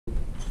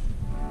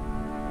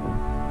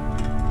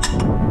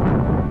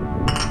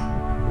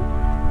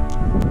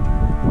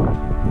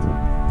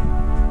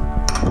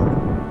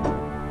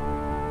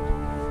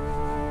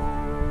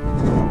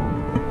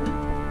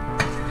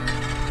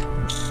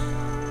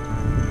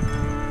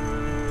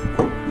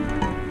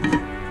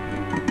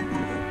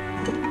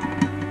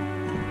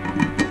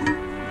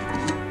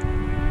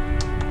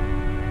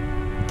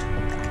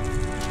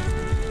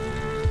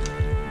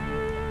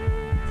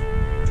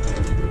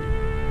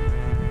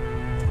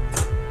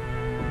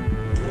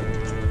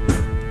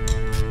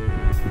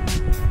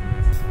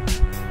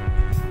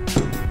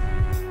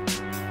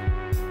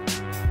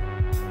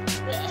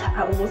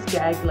almost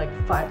gagged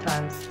like 5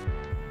 times.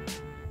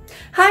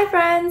 Hi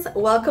friends,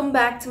 welcome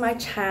back to my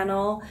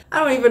channel. I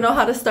don't even know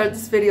how to start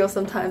this video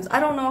sometimes. I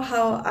don't know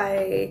how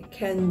I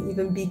can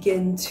even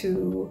begin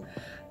to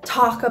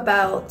talk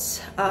about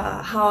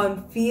how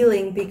I'm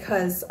feeling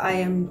because I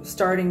am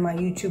starting my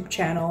YouTube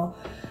channel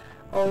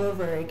all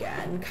over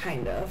again,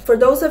 kind of. For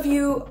those of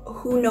you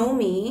who know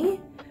me,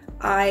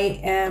 I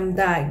am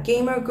that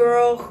gamer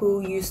girl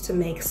who used to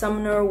make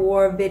Summoner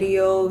War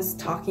videos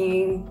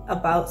talking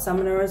about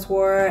Summoner's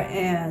War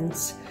and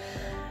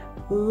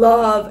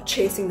love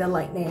chasing the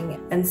lightning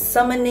and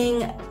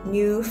summoning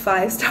new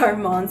 5-star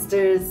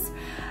monsters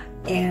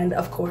and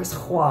of course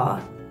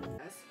Hua.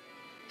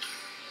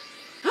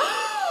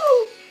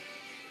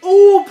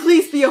 Oh,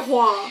 please be a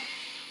Hua!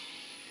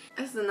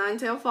 It's the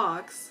 9-tailed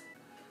fox.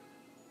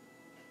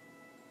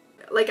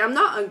 Like, I'm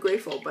not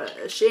ungrateful,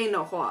 but she ain't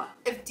no Hua.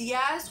 If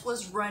Diaz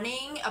was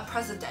running a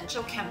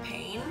presidential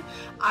campaign,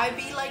 I'd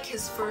be like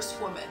his first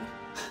woman.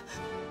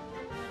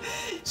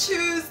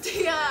 Choose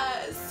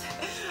Diaz!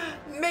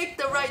 Make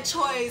the right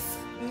choice!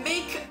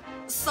 Make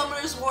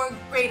Summoner's War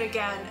great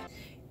again!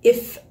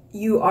 If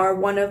you are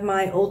one of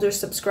my older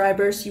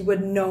subscribers, you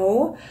would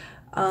know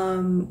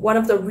one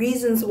of the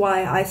reasons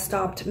why I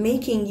stopped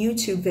making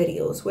YouTube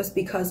videos was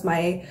because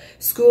my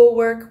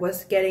schoolwork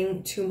was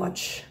getting too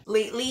much.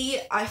 Lately,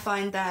 I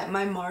find that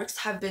my marks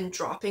have been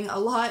dropping a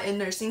lot in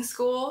nursing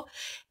school,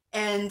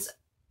 and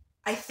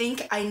I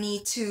think I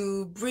need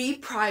to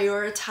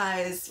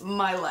reprioritize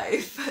my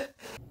life.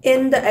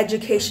 In the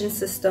education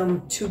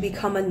system to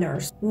become a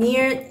nurse,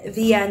 near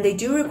the end, they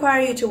do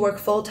require you to work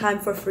full-time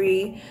for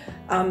free,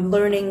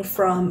 learning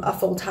from a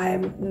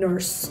full-time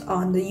nurse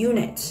on the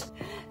unit.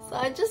 So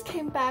I just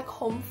came back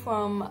home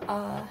from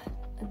a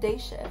day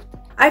shift.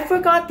 I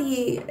forgot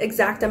the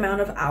exact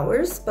amount of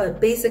hours, but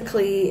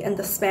basically in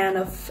the span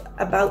of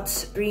about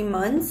 3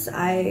 months,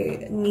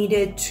 I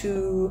needed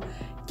to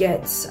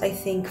get, I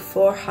think,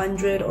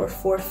 400 or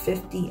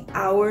 450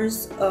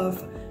 hours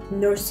of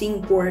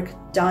nursing work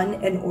done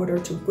in order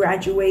to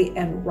graduate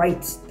and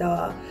write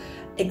the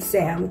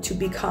exam to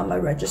become a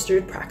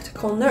registered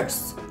practical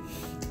nurse.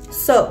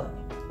 So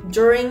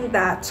during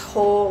that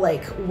whole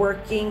like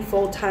working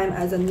full-time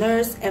as a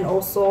nurse and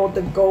also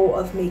the goal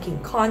of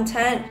making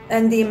content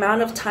and the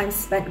amount of time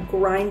spent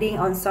grinding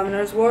on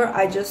Summoner's War,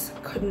 I just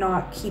could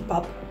not keep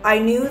up. I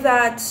knew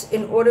that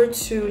in order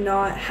to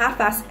not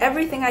half-ass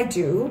everything I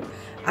do,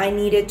 I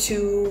needed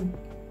to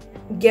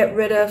get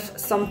rid of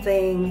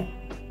something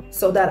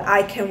so that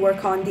I can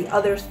work on the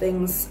other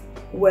things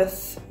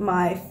with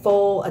my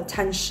full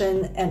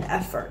attention and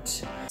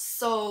effort.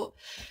 So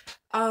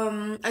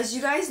as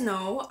you guys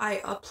know,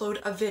 I upload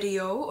a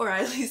video, or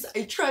at least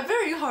I try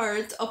very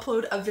hard to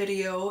upload a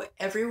video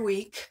every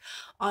week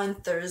on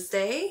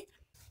Thursday.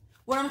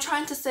 What I'm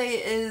trying to say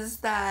is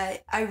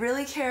that I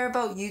really care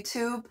about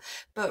YouTube,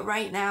 but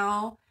right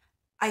now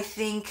I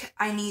think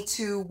I need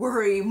to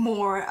worry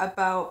more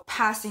about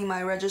passing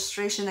my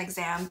registration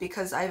exam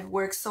because I've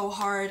worked so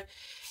hard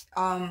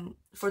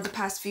for the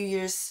past few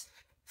years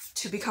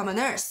to become a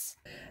nurse.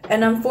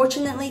 And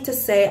unfortunately to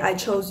say, I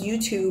chose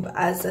YouTube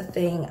as a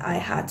thing I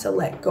had to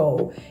let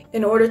go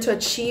in order to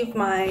achieve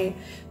my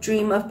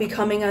dream of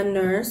becoming a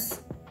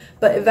nurse.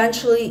 But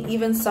eventually,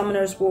 even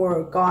Summoner's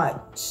War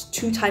got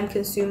too time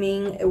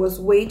consuming. It was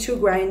way too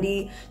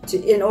grindy.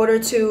 In order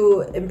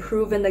to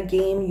improve in the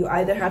game, you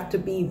either have to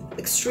be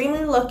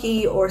extremely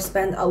lucky or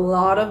spend a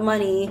lot of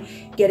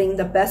money getting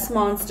the best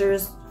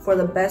monsters for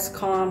the best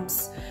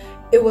comps.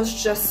 It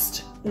was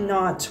just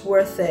not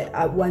worth it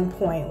at one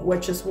point,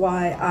 which is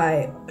why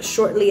I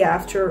shortly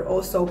after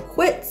also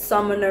quit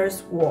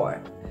Summoner's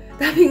War.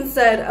 That being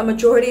said, a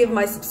majority of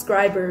my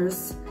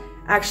subscribers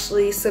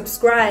actually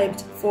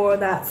subscribed for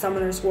that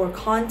Summoner's War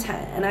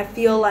content, and I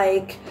feel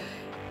like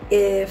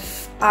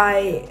if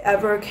I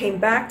ever came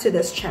back to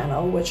this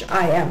channel, which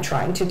I am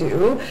trying to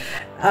do,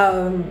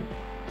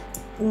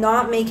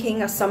 not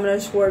making a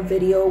Summoner's War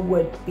video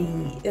would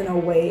be, in a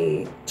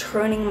way,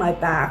 turning my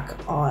back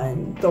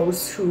on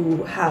those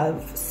who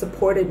have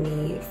supported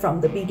me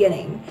from the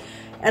beginning.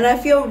 And I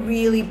feel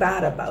really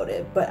bad about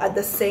it, but at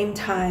the same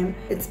time,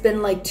 it's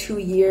been like 2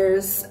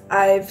 years.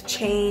 I've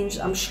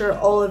changed. I'm sure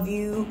all of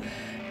you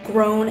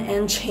grown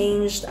and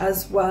changed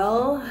as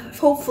well,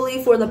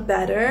 hopefully for the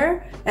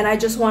better. And I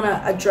just want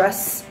to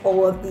address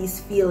all of these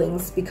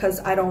feelings because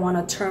I don't want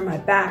to turn my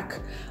back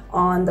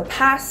on the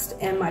past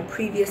and my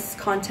previous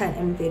content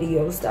and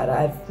videos that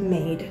I've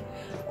made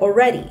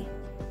already.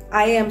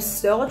 I am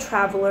still a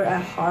traveler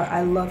at heart.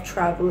 I love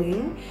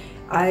traveling.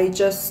 I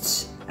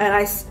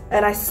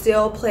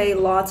still play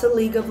lots of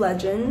League of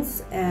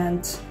Legends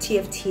and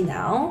TFT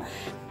now,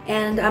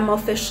 and I'm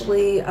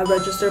officially a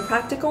registered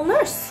practical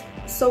nurse.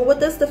 So what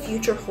does the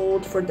future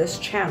hold for this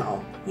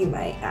channel, you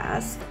might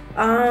ask?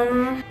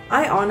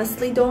 I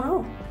honestly don't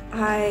know.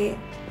 I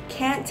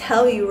can't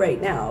tell you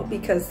right now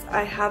because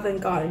I haven't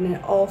gotten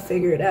it all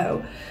figured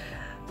out.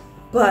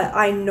 But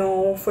I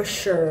know for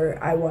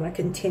sure I want to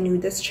continue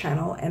this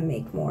channel and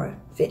make more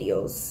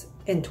videos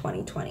in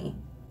 2020.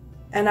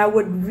 And I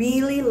would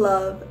really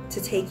love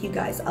to take you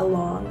guys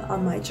along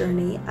on my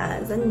journey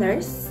as a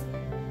nurse,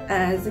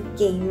 as a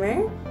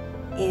gamer,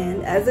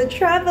 and as a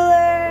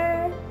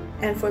traveler.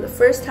 And for the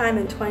first time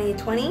in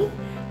 2020,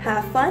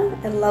 have fun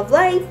and love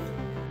life.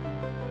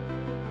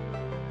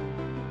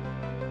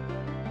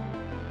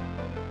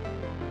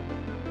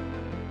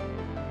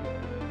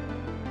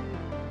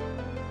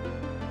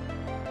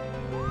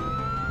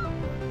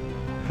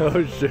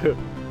 Oh shoot.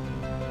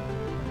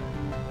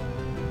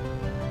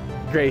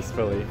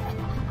 Gracefully.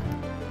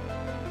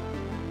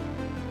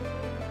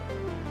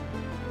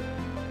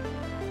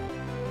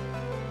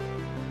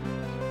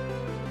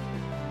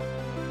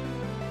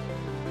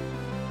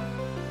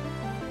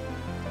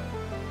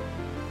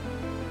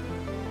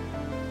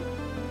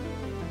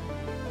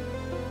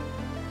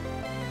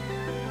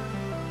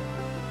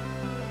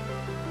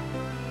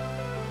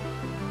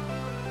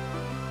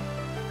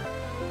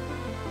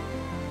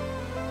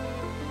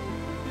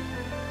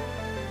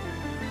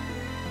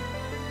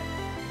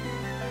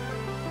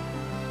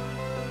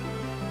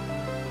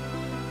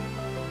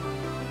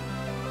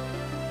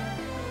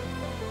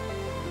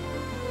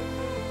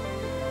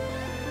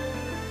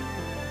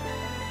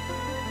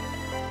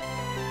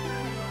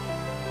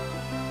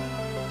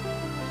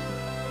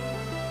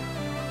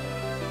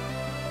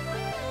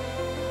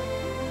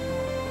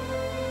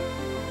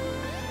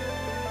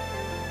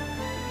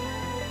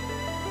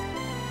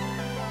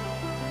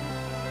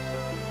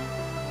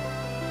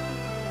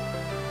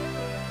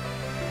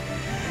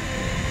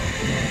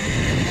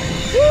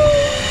 Woo!